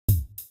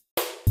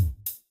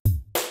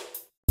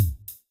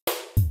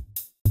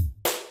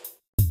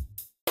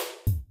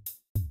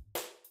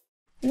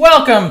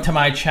Welcome to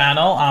my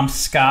channel. I'm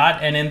Scott,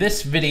 and in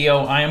this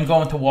video I am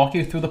going to walk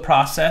you through the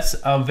process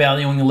of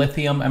valuing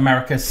Lithium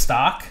America's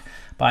stock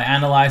by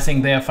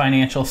analyzing their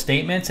financial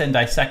statements and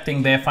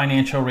dissecting their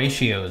financial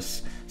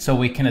ratios so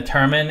we can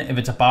determine if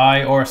it's a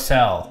buy or a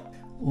sell.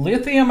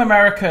 Lithium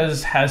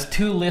Americas has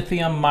two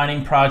lithium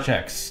mining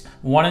projects,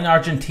 one in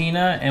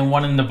Argentina and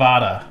one in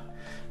Nevada.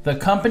 The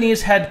company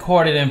is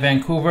headquartered in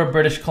Vancouver,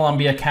 British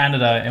Columbia,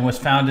 Canada, and was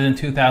founded in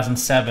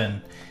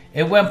 2007.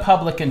 It went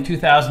public in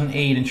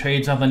 2008 and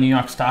trades on the New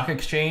York Stock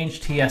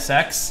Exchange,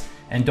 TSX,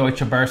 and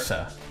Deutsche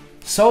Börse.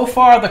 So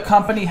far, the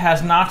company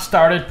has not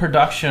started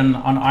production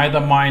on either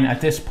mine at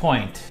this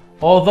point,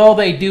 although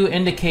they do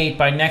indicate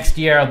by next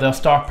year they'll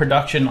start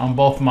production on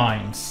both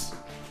mines.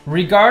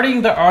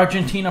 Regarding the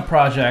Argentina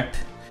project,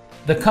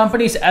 the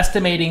company's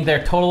estimating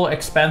their total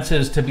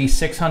expenses to be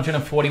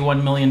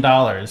 $641 million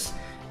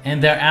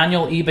and their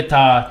annual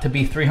EBITDA to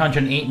be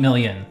 $308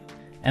 million.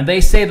 And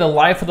they say the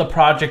life of the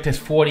project is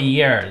 40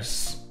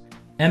 years.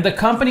 And the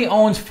company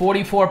owns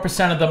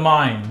 44% of the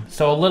mine,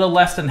 so a little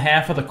less than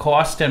half of the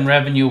cost and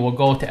revenue will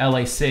go to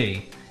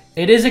LAC.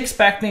 It is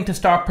expecting to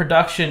start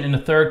production in the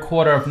third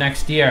quarter of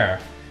next year.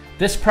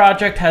 This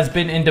project has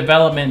been in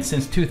development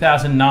since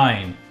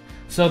 2009,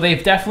 so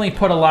they've definitely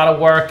put a lot of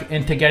work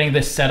into getting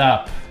this set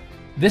up.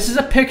 This is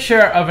a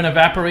picture of an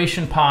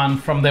evaporation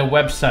pond from their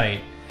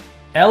website.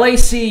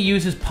 LAC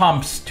uses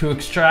pumps to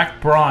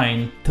extract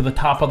brine to the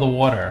top of the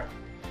water.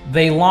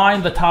 They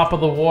line the top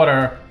of the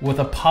water with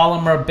a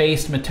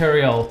polymer-based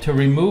material to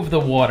remove the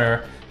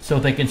water so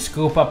they can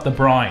scoop up the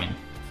brine.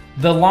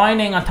 The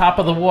lining on top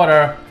of the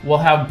water will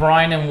have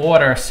brine and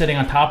water sitting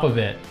on top of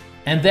it.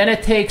 And then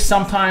it takes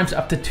sometimes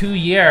up to 2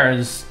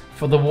 years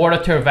for the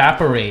water to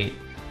evaporate,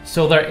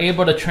 so they're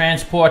able to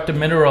transport the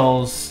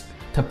minerals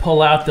to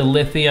pull out the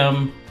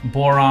lithium,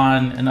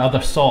 boron, and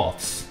other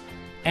salts.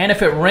 And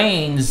if it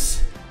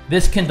rains,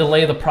 this can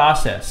delay the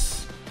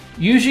process.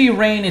 Usually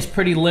rain is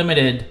pretty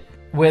limited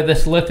where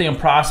this lithium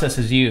process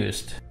is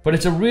used, but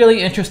it's a really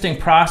interesting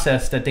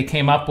process that they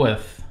came up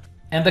with.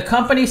 And the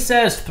company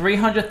says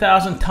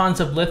 300,000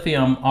 tons of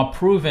lithium are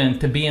proven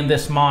to be in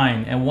this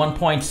mine and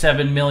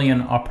 1.7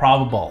 million are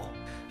probable.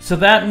 So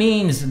that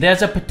means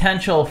there's a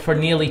potential for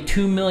nearly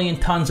 2 million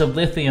tons of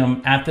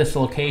lithium at this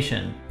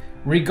location.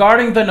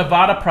 Regarding the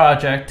Nevada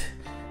project,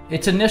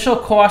 its initial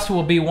cost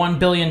will be $1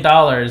 billion,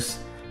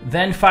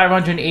 then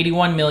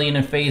 $581 million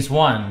in phase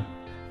 1.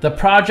 The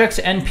project's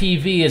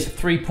NPV is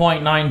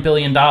 $3.9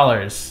 billion,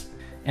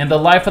 and the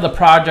life of the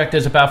project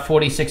is about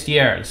 46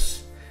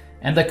 years.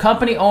 And the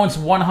company owns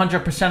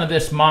 100% of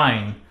this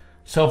mine,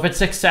 so if it's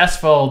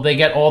successful, they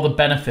get all the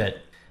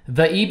benefit.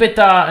 The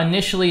EBITDA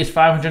initially is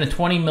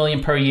 $520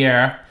 million per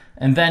year,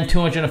 and then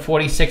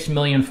 $246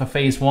 million for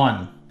phase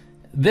 1.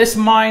 This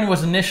mine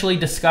was initially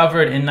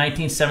discovered in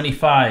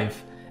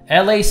 1975.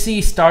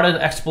 LAC started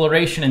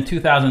exploration in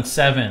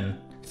 2007,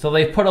 so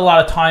they've put a lot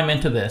of time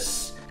into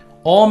this.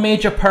 All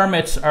major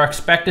permits are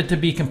expected to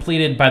be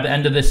completed by the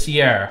end of this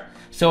year,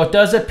 so it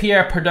does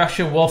appear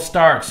production will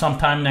start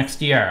sometime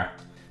next year.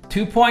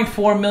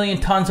 2.4 million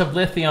tons of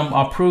lithium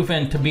are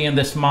proven to be in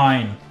this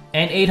mine,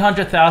 and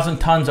 800,000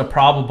 tons are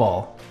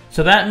probable.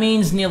 So that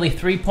means nearly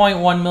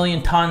 3.1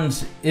 million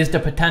tons is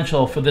the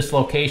potential for this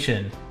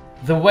location.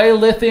 The way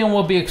lithium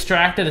will be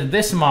extracted at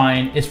this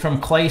mine is from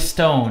clay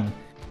stone,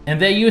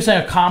 and they're using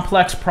a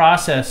complex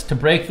process to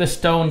break the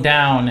stone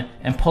down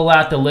and pull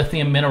out the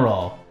lithium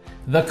mineral.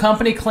 The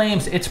company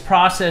claims its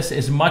process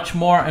is much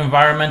more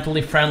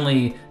environmentally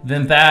friendly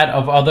than that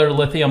of other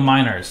lithium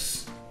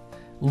miners.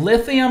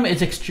 Lithium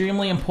is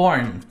extremely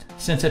important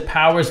since it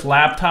powers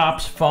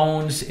laptops,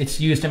 phones,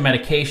 it's used in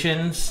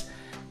medications,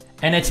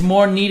 and it's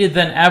more needed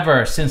than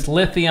ever since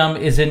lithium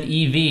is in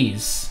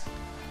EVs.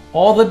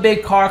 All the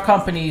big car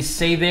companies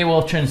say they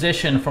will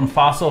transition from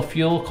fossil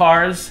fuel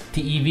cars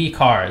to EV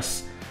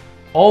cars.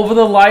 Over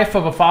the life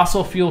of a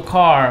fossil fuel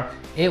car,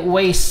 it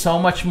wastes so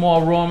much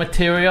more raw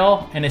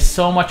material and is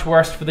so much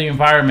worse for the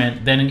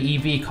environment than an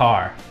EV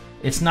car.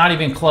 It's not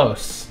even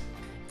close.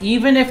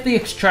 Even if the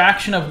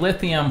extraction of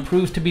lithium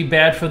proves to be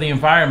bad for the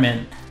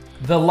environment,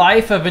 the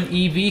life of an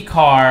EV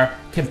car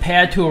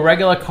compared to a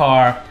regular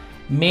car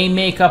may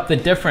make up the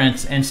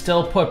difference and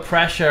still put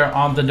pressure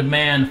on the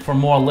demand for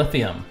more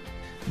lithium.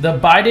 The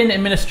Biden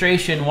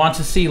administration wants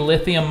to see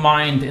lithium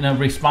mined in a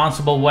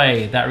responsible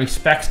way that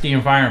respects the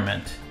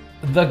environment.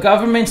 The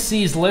government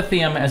sees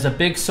lithium as a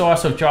big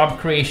source of job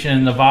creation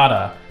in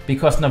Nevada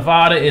because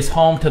Nevada is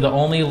home to the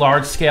only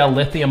large-scale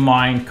lithium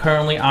mine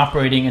currently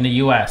operating in the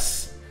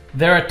US.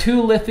 There are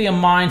 2 lithium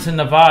mines in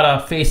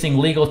Nevada facing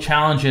legal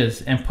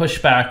challenges and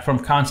pushback from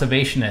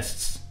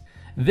conservationists.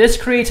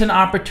 This creates an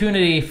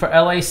opportunity for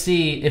LAC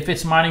if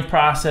its mining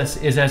process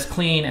is as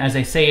clean as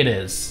they say it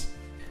is.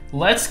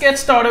 Let's get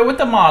started with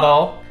the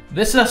model.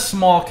 This is a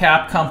small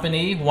cap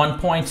company,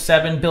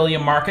 1.7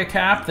 billion market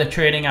cap. They're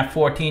trading at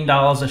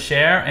 $14 a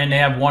share and they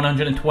have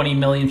 120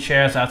 million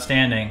shares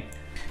outstanding.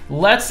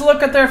 Let's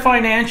look at their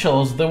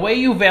financials. The way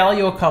you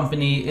value a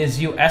company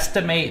is you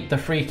estimate the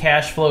free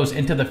cash flows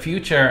into the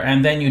future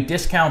and then you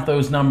discount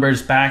those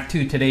numbers back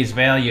to today's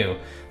value.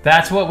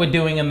 That's what we're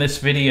doing in this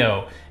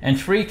video. And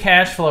free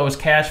cash flow is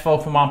cash flow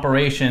from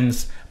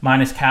operations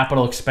minus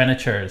capital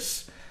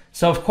expenditures.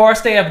 So of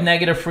course they have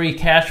negative free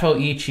cash flow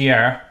each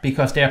year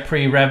because they're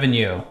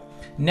pre-revenue.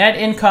 Net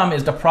income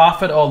is the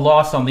profit or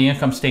loss on the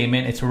income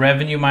statement. It's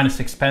revenue minus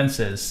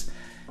expenses.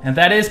 And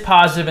that is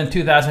positive in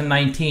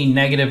 2019,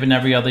 negative in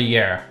every other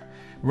year.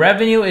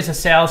 Revenue is the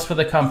sales for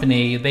the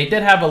company. They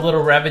did have a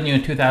little revenue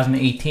in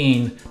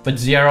 2018, but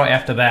zero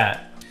after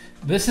that.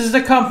 This is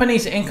the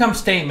company's income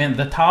statement.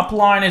 The top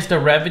line is the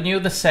revenue,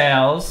 the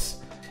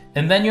sales,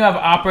 and then you have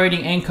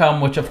operating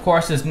income, which of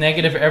course is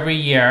negative every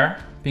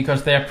year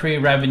because they're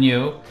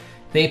pre-revenue.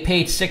 They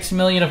paid $6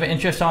 million of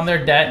interest on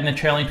their debt in the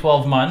trailing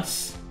 12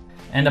 months.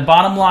 And the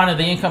bottom line of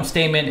the income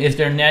statement is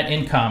their net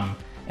income.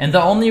 And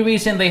the only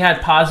reason they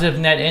had positive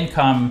net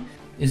income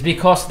is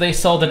because they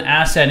sold an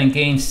asset and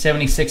gained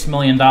 $76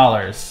 million.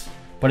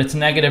 But it's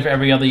negative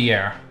every other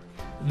year.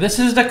 This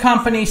is the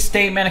company's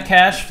statement of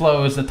cash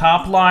flows. The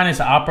top line is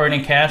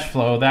operating cash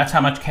flow. That's how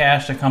much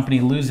cash the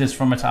company loses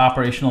from its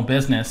operational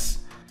business.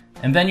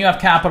 And then you have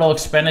capital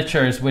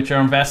expenditures, which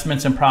are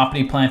investments in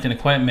property, plant, and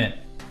equipment.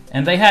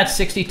 And they had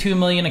 $62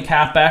 million in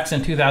CapEx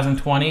in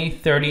 2020,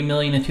 $30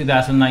 million in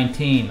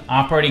 2019.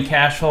 Operating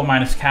cash flow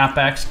minus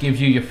CapEx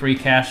gives you your free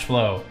cash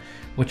flow,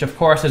 which of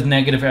course is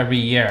negative every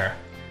year.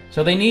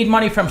 So they need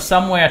money from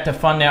somewhere to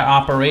fund their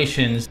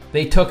operations.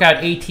 They took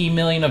out $18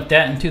 million of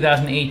debt in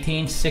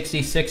 2018,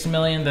 $66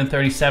 million, then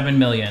 $37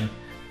 million.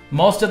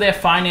 Most of their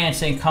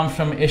financing comes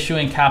from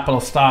issuing capital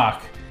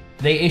stock.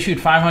 They issued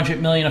 $500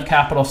 million of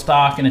capital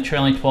stock in the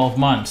trailing 12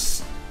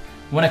 months.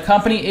 When a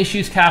company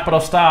issues capital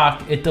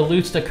stock, it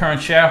dilutes the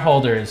current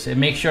shareholders. It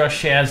makes your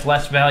shares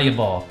less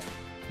valuable.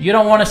 You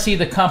don't want to see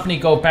the company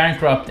go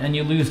bankrupt and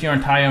you lose your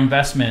entire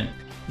investment.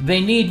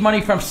 They need money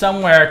from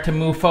somewhere to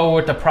move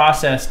forward the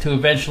process to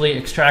eventually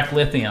extract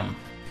lithium.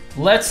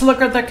 Let's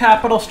look at the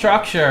capital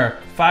structure.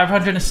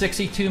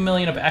 $562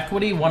 million of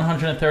equity,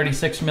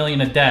 $136 million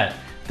of debt.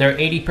 They're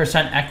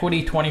 80%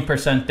 equity,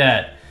 20%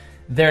 debt.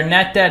 Their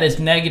net debt is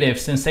negative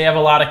since they have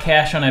a lot of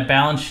cash on their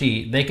balance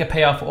sheet. They could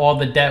pay off all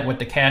the debt with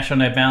the cash on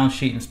their balance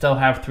sheet and still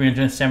have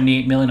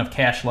 $378 million of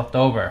cash left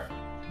over.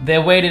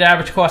 Their weighted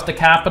average cost of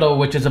capital,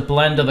 which is a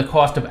blend of the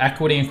cost of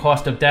equity and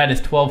cost of debt,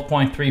 is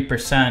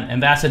 12.3%,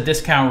 and that's a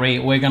discount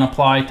rate we're going to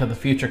apply to the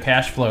future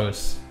cash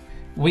flows.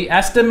 We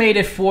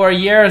estimated 4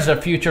 years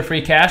of future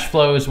free cash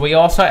flows. We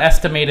also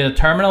estimated a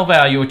terminal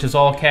value, which is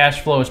all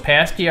cash flows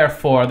past year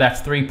 4,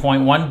 that's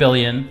 $3.1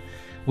 billion.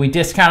 We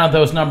discounted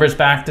those numbers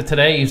back to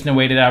today using the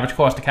weighted average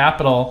cost of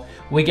capital.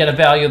 We get a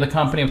value of the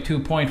company of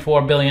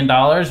 $2.4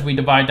 billion. We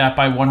divide that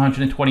by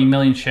 120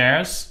 million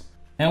shares.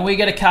 And we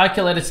get a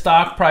calculated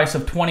stock price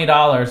of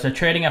 $20. They're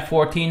trading at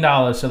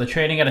 $14, so they're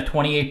trading at a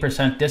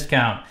 28%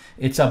 discount.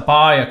 It's a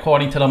buy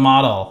according to the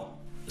model.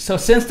 So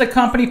since the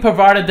company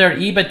provided their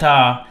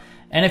EBITDA,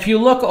 and if you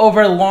look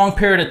over a long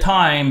period of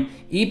time,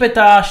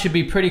 EBITDA should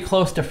be pretty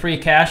close to free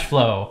cash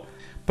flow.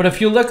 But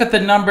if you look at the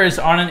numbers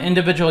on an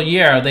individual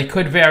year, they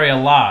could vary a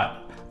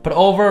lot. But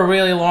over a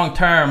really long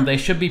term, they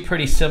should be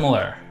pretty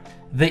similar.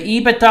 The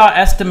EBITDA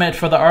estimate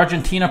for the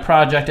Argentina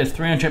project is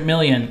 $300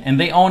 million, and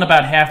they own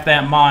about half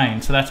that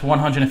mine, so that's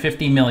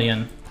 $150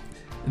 million.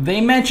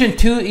 They mentioned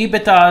 2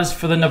 EBITDAs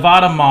for the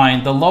Nevada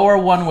mine. The lower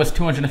one was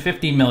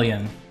 $250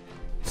 million.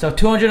 So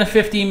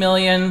 $250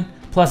 million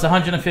plus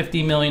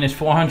 $150 million is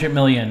 $400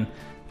 million.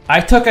 I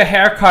took a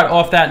haircut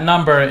off that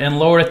number and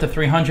lowered it to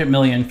 $300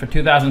 million for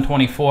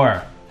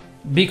 2024.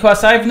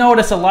 Because I've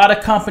noticed a lot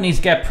of companies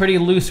get pretty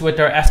loose with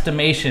their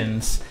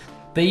estimations.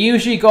 They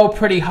usually go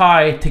pretty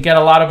high to get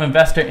a lot of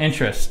investor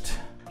interest.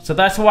 So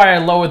that's why I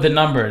lowered the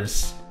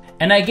numbers.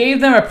 And I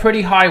gave them a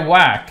pretty high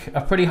whack, a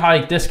pretty high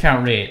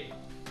discount rate.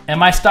 And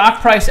my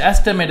stock price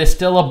estimate is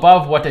still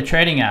above what they're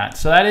trading at,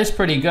 so that is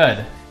pretty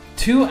good.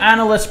 2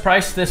 analysts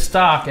priced this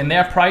stock and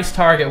their price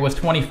target was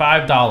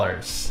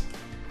 $25.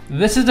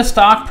 This is the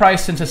stock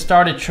price since it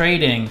started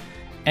trading,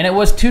 and it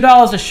was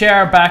 $2 a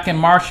share back in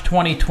March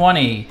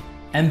 2020.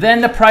 And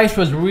then the price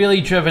was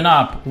really driven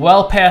up,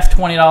 well past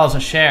 $20 a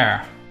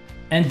share.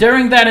 And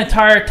during that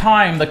entire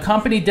time, the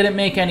company didn't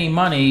make any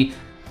money.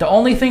 The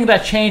only thing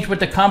that changed with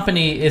the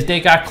company is they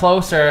got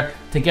closer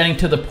to getting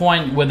to the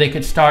point where they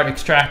could start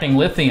extracting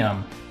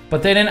lithium.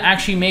 But they didn't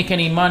actually make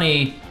any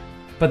money,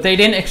 but they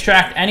didn't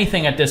extract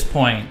anything at this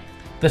point.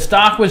 The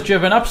stock was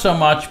driven up so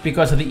much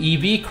because of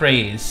the EV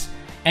craze.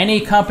 Any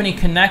company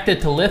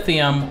connected to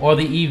lithium or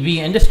the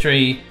EV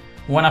industry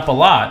went up a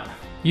lot.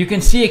 You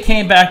can see it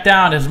came back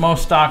down as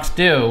most stocks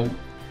do.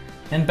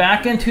 And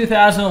back in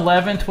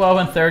 2011, 12,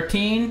 and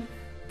 13,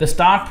 the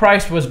stock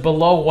price was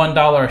below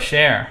 $1 a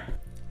share.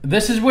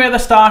 This is where the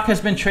stock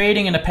has been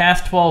trading in the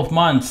past 12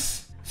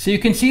 months. So you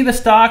can see the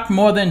stock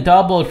more than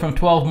doubled from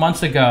 12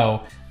 months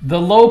ago.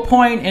 The low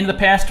point in the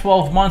past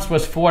 12 months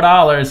was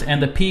 $4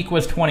 and the peak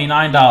was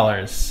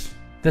 $29.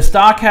 The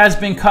stock has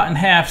been cut in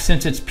half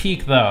since its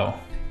peak though.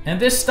 And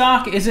this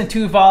stock isn't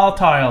too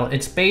volatile.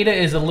 Its beta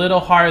is a little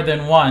higher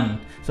than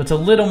 1, so it's a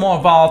little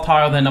more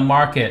volatile than the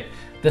market.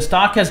 The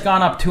stock has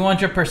gone up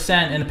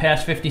 200% in the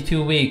past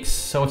 52 weeks,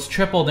 so it's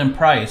tripled in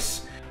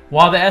price.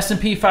 While the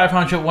S&P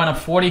 500 went up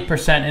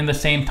 40% in the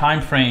same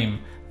time frame.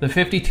 The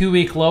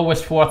 52-week low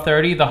was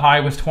 430, the high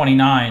was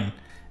 29.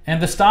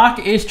 And the stock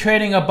is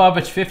trading above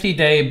its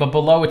 50-day but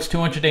below its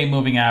 200-day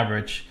moving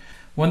average.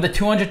 When the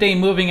 200-day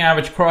moving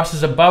average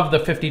crosses above the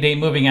 50-day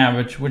moving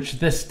average, which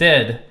this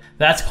did,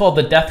 that's called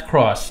the death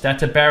cross.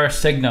 That's a bearish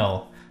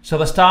signal. So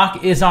the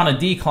stock is on a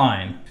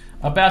decline.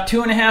 About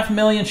 2.5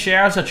 million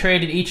shares are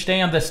traded each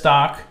day on this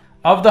stock.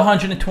 Of the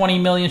 120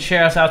 million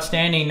shares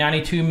outstanding,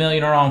 92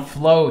 million are on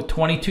float,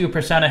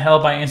 22% are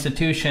held by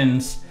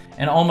institutions,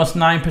 and almost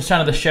 9%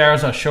 of the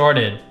shares are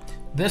shorted.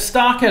 This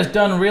stock has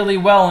done really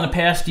well in the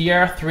past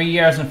year, 3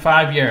 years, and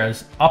 5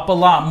 years, up a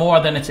lot more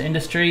than its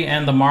industry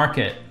and the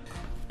market.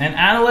 And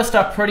analysts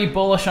are pretty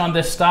bullish on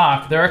this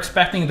stock. They're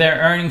expecting their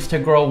earnings to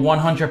grow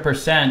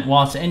 100%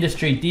 while its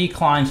industry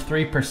declines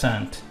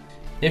 3%.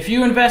 If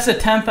you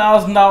invested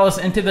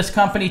 $10,000 into this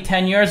company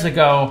 10 years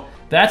ago,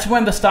 that's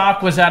when the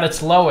stock was at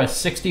its lowest,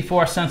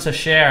 64 cents a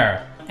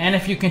share. And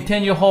if you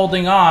continue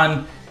holding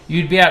on,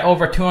 you'd be at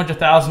over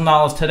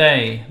 $200,000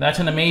 today. That's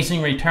an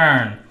amazing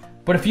return.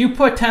 But if you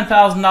put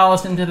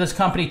 $10,000 into this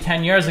company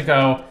 10 years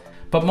ago,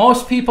 but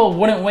most people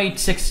wouldn't wait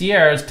 6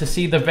 years to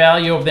see the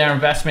value of their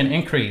investment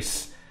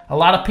increase. A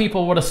lot of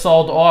people would have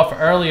sold off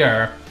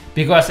earlier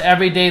because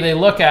every day they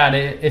look at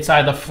it, it's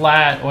either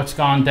flat or it's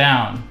gone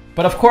down.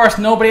 But of course,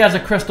 nobody has a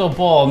crystal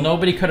ball.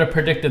 Nobody could have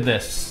predicted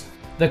this.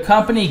 The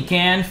company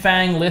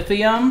Ganfeng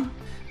Lithium,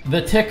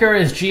 the ticker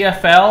is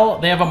GFL.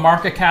 They have a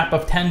market cap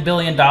of $10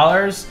 billion.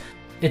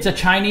 It's a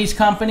Chinese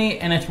company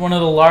and it's one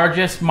of the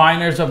largest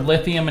miners of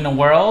lithium in the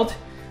world.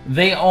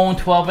 They own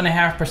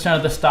 12.5%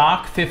 of the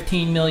stock,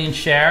 15 million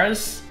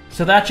shares.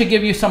 So that should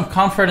give you some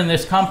comfort in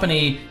this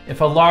company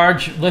if a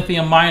large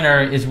lithium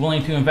miner is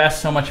willing to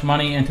invest so much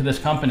money into this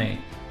company.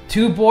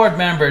 2 board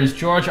members,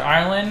 George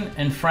Ireland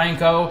and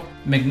Franco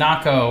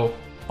Mignacco,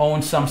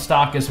 own some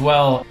stock as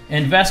well.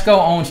 Invesco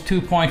owns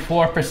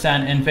 2.4%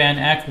 and Van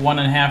Eck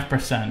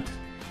 1.5%.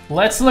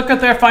 Let's look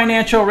at their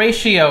financial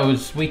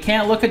ratios. We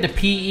can't look at the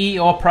PE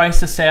or price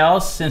to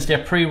sales since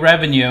they're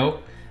pre-revenue.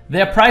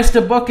 Their price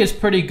to book is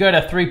pretty good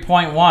at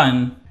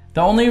 3.1.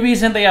 The only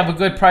reason they have a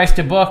good price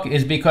to book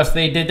is because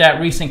they did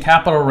that recent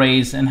capital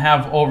raise and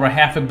have over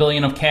 $500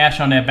 million of cash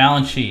on their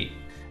balance sheet.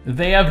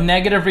 They have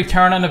negative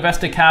return on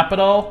invested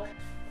capital,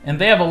 and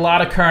they have a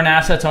lot of current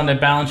assets on their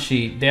balance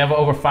sheet. They have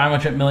over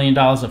 $500 million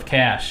of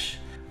cash.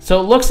 So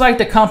it looks like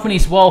the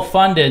company's well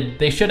funded.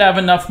 They should have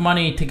enough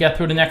money to get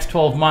through the next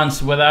 12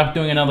 months without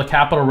doing another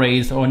capital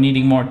raise or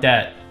needing more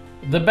debt.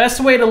 The best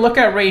way to look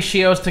at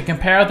ratios is to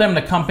compare them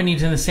to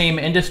companies in the same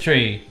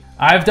industry.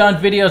 I've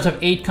done videos of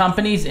 8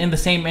 companies in the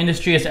same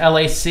industry as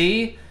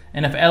LAC,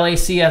 and if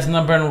LAC has a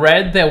number in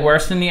red, they're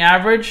worse than the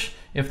average.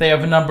 If they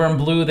have a number in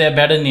blue, they're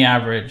better than the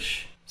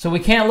average. So we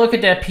can't look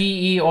at their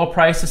PE or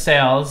price to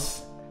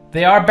sales.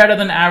 They are better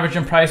than average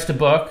in price to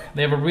book.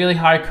 They have a really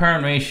high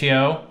current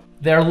ratio.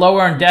 They're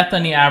lower in debt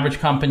than the average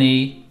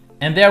company,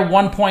 and they're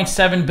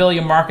 1.7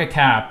 billion market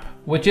cap,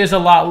 which is a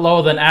lot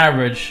lower than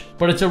average,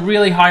 but it's a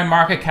really high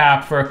market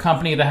cap for a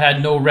company that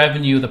had no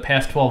revenue the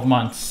past 12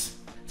 months.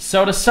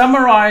 So to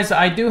summarize,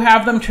 I do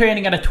have them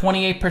trading at a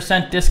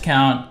 28%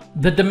 discount.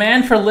 The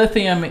demand for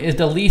lithium is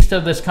the least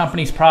of this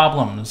company's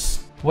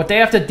problems. What they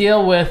have to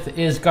deal with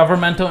is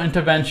governmental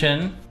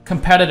intervention,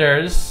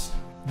 competitors.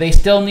 They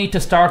still need to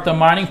start the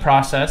mining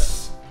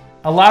process.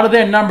 A lot of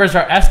their numbers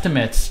are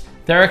estimates.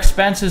 Their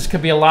expenses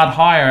could be a lot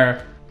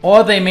higher,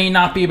 or they may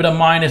not be able to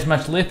mine as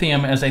much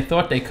lithium as they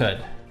thought they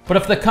could. But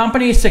if the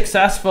company is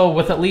successful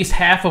with at least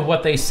half of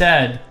what they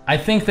said, I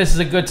think this is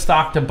a good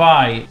stock to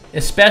buy,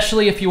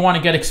 especially if you want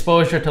to get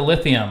exposure to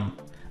lithium.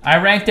 I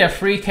ranked their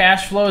free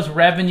cash flows,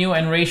 revenue,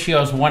 and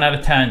ratios 1 out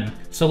of 10.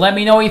 So let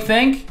me know what you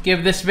think.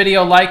 Give this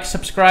video a like,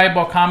 subscribe,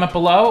 or comment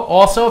below.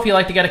 Also, if you'd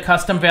like to get a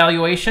custom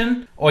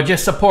valuation or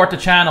just support the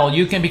channel,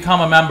 you can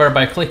become a member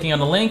by clicking on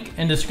the link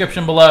in the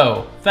description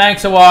below.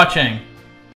 Thanks for watching.